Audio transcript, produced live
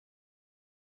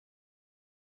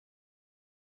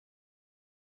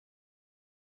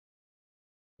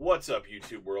What's up,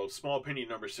 YouTube world? Small opinion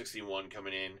number 61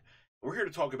 coming in. We're here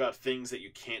to talk about things that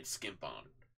you can't skimp on.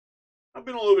 I've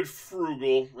been a little bit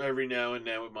frugal every now and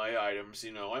then with my items.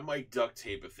 You know, I might duct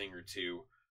tape a thing or two,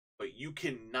 but you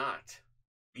cannot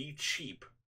be cheap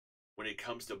when it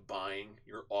comes to buying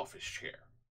your office chair.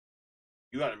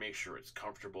 You got to make sure it's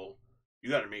comfortable.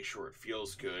 You got to make sure it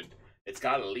feels good. It's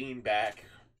got to lean back.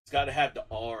 It's got to have the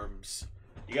arms.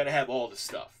 You got to have all the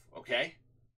stuff, okay?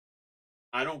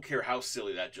 I don't care how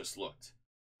silly that just looked.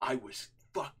 I was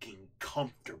fucking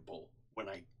comfortable when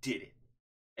I did it.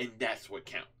 And that's what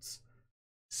counts.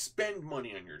 Spend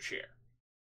money on your chair.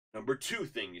 Number 2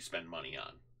 thing you spend money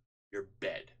on, your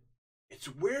bed. It's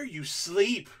where you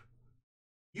sleep.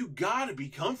 You gotta be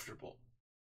comfortable.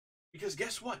 Because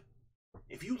guess what?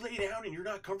 If you lay down and you're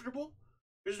not comfortable,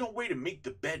 there's no way to make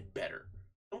the bed better.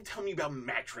 Don't tell me about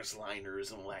mattress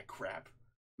liners and all that crap.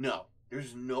 No,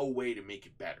 there's no way to make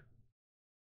it better.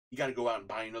 You got to go out and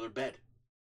buy another bed.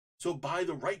 So buy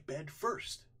the right bed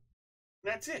first.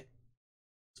 And that's it.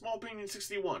 Small opinion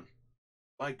 61.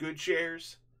 Buy good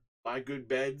chairs. Buy good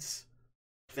beds.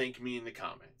 Thank me in the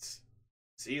comments.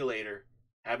 See you later.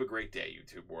 Have a great day,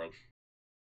 YouTube world.